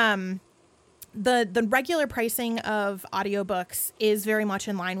 The regular pricing of audiobooks is very much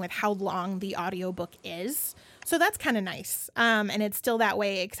in line with how long the audiobook is. So that's kind of nice. And it's still that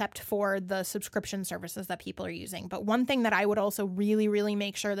way, except for the subscription services that people are using. But one thing that I would also really, really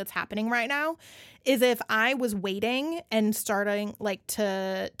make sure that's happening right now is if I was waiting and starting like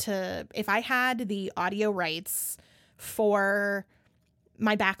if I had the audio rights for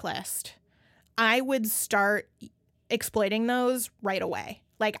my backlist, I would start exploiting those right away.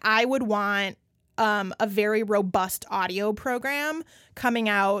 Like I would want a very robust audio program coming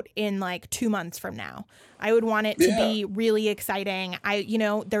out in like 2 months from now. I would want it to be really exciting.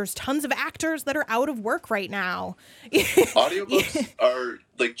 There's tons of actors that are out of work right now. Audiobooks are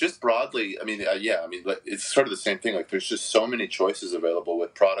like, just broadly, it's sort of the same thing. Like there's just so many choices available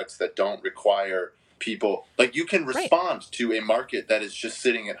with products that don't require people, like you can respond to a market that is just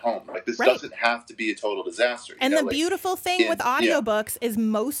sitting at home. Like this doesn't have to be a total disaster. And the beautiful thing with audiobooks is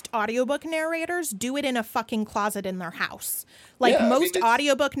most audiobook narrators do it in a fucking closet in their house. Like most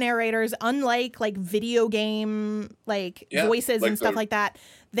audiobook narrators, unlike like video game voices and stuff like that,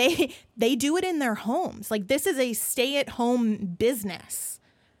 they do it in their homes. Like this is a stay-at-home business.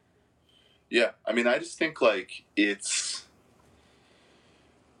 Yeah, I just think like it's,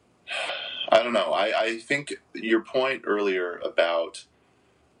 I don't know. I think your point earlier about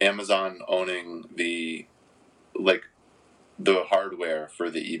Amazon owning the hardware for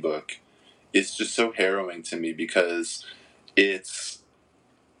the ebook is just so harrowing to me, because it's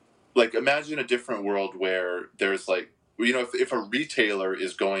like, imagine a different world where there's like, if a retailer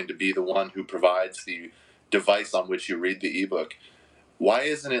is going to be the one who provides the device on which you read the ebook, why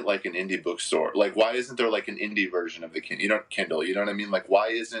isn't it like an indie bookstore? Like, why isn't there like an indie version of the Kindle? You know what I mean? Like, why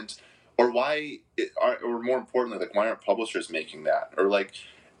isn't, or more importantly, like, why aren't publishers making that? Or like,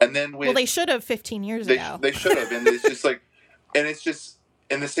 and then they should have 15 years ago. They should have, and it's just like,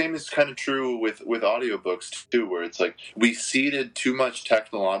 and the same is kind of true with audiobooks too, where it's like we ceded too much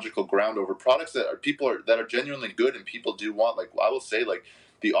technological ground over products that are genuinely good and people do want. Like, I will say, like,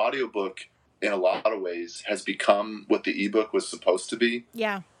 the audiobook in a lot of ways has become what the ebook was supposed to be.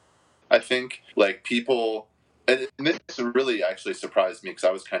 Yeah. I think like people, and this really actually surprised me because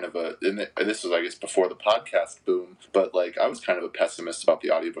I was kind of and this was, I guess, before the podcast boom, but like I was kind of a pessimist about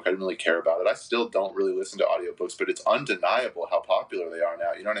the audiobook. I didn't really care about it. I still don't really listen to audiobooks, but it's undeniable how popular they are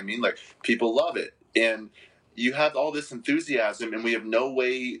now. You know what I mean? Like people love it. And you have all this enthusiasm, and we have no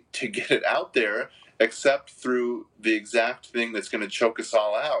way to get it out there except through the exact thing that's going to choke us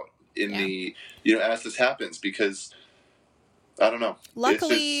all out in the, as this happens, because I don't know.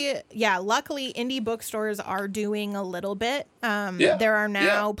 Luckily, indie bookstores are doing a little bit. There are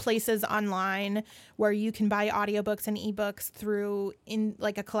now places online where you can buy audiobooks and ebooks through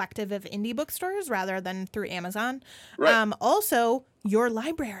like a collective of indie bookstores rather than through Amazon. Right. Also, your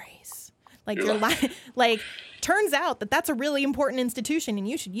libraries. Turns out that's a really important institution and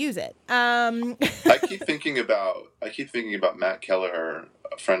you should use it. I keep thinking about Matt Kelleher,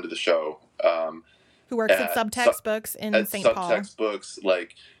 a friend of the show, who works at Subtext Books in St. Paul. Subtext Books,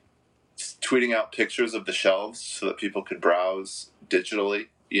 like tweeting out pictures of the shelves so that people could browse digitally,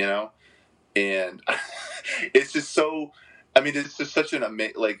 and it's just so. I mean, it's just such an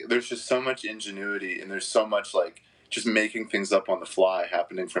amazing. There's just so much ingenuity, and there's so much just making things up on the fly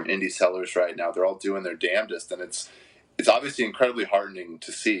happening from indie sellers right now. They're all doing their damnedest, and it's obviously incredibly heartening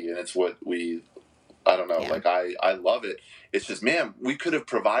to see, and it's what I don't know, I love it. It's just, man, we could have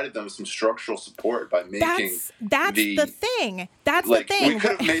provided them some structural support by making that's the thing. That's the thing. We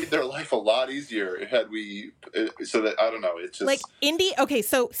could have made their life a lot easier had we, so that, I don't know, it's just indie.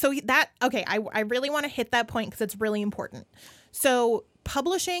 Okay. I really want to hit that point because it's really important. So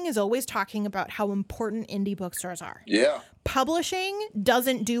publishing is always talking about how important indie bookstores are. Yeah. Publishing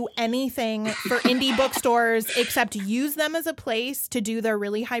doesn't do anything for indie bookstores except use them as a place to do their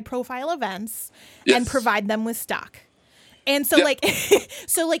really high profile events and provide them with stock. And so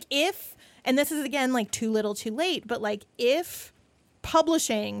if, and this is again, too little too late, but Mm-hmm. if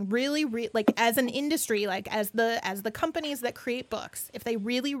publishing really, as an industry, as the companies that create books, if they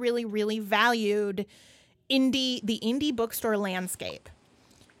really, really, really valued the indie bookstore landscape,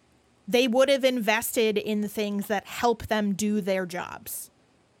 they would have invested in the things that help them do their jobs.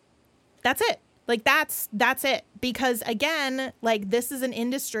 That's it. That's it. Because again, this is an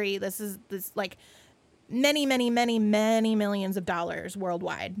industry, this many, many, many, many millions of dollars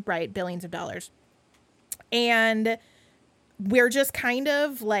worldwide, right? Billions of dollars. And we're just kind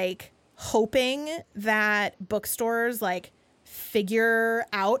of hoping that bookstores figure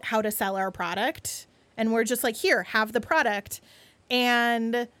out how to sell our product. And we're just here, have the product.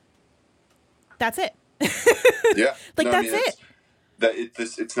 And that's it. Yeah. That's it.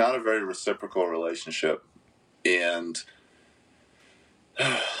 It's not a very reciprocal relationship. And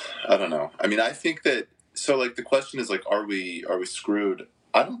I don't know. I mean, I think that, so the question is are we screwed?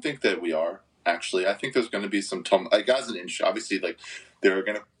 I don't think that we are, actually. I think there's going to be some as an industry, obviously there are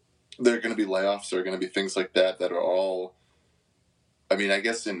going to be layoffs, there are going to be things like that are all, I mean, I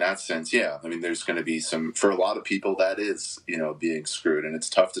guess in that sense, yeah. I mean, there's going to be for a lot of people that is, being screwed, and it's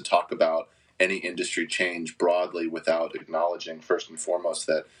tough to talk about any industry change broadly without acknowledging first and foremost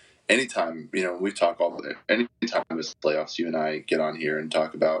that anytime, we talk anytime there's layoffs, you and I get on here and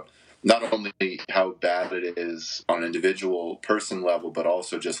talk about not only how bad it is on an individual person level, but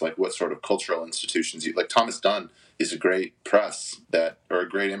also just what sort of cultural institutions Thomas Dunn is a great press or a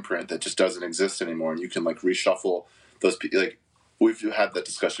great imprint that just doesn't exist anymore. And you can reshuffle those people. We've had that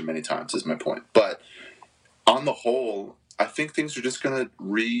discussion many times is my point. But on the whole, I think things are just going to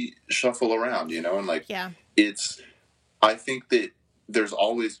reshuffle around, and I think that there's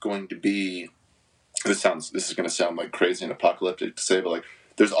always going to be, this is going to sound crazy and apocalyptic to say, but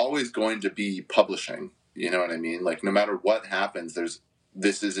there's always going to be publishing, you know what I mean? No matter what happens,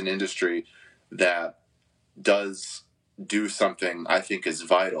 this is an industry that does do something I think is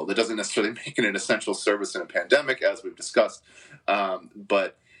vital. That doesn't necessarily make it an essential service in a pandemic, as we've discussed,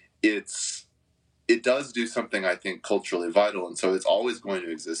 but it does do something I think culturally vital, and so it's always going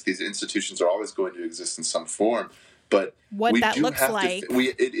to exist. These institutions are always going to exist in some form, but what that looks like,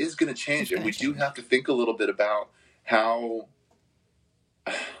 it is going to change, and we do have to think a little bit about how.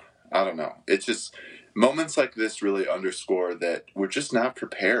 I don't know. It's just moments like this really underscore that we're just not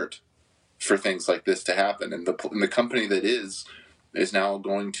prepared for things like this to happen, and the company that is now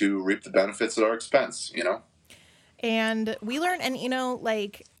going to reap the benefits at our expense. And we learn, and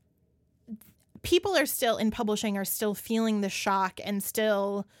people are still in publishing are still feeling the shock and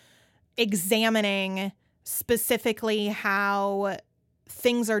still examining specifically how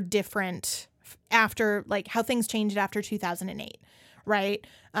things are different after how things changed after 2008. Right?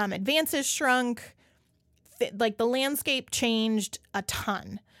 Advances shrunk, the landscape changed a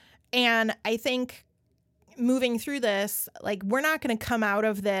ton. And I think moving through this, like, we're not going to come out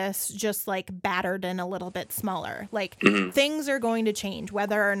of this just like battered and a little bit smaller. Like, things are going to change,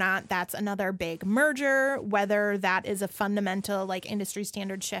 whether or not that's another big merger, whether that is a fundamental like industry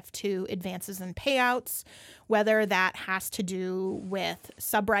standard shift to advances in payouts, whether that has to do with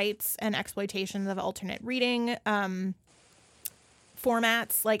subrights and exploitations of alternate reading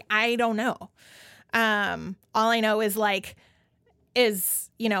formats. Like, I don't know. All I know is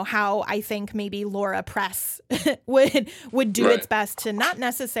you know, how I think maybe Laura Press would do its best to not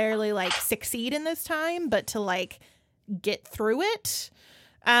necessarily like succeed in this time, but to like get through it.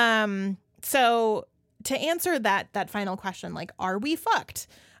 So to answer that final question, like, are we fucked?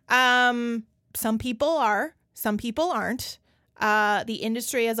 Some people are, some people aren't. The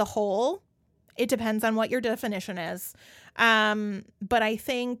industry as a whole, it depends on what your definition is. But I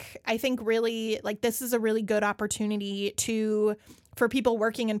think really, like, this is a really good opportunity for people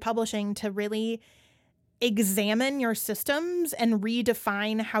working in publishing to really examine your systems and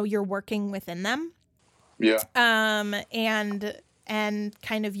redefine how you're working within them. Yeah. And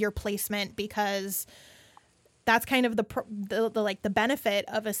kind of your placement, because that's kind of the benefit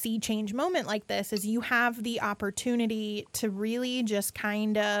of a sea change moment like this, is you have the opportunity to really just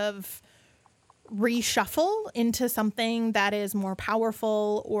kind of reshuffle into something that is more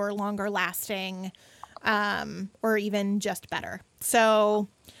powerful or longer lasting, or even just better. So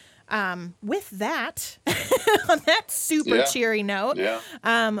with that, on that super cheery note,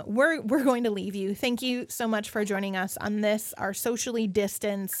 we're going to leave you. Thank you so much for joining us on this, our socially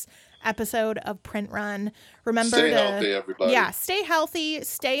distanced episode of Print Run. Remember stay healthy, everybody. Yeah, stay healthy,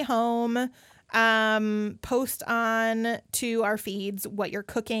 stay home. Post on to our feeds what you're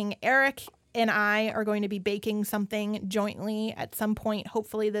cooking. Eric and I are going to be baking something jointly at some point,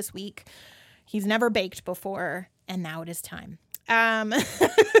 hopefully this week. He's never baked before, and now it is time.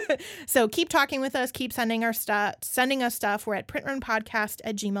 So keep talking with us. Keep sending us stuff. We're at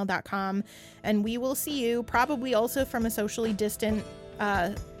printrunpodcast@gmail.com, and we will see you probably also from a socially distant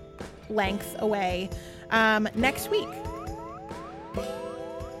length away next week.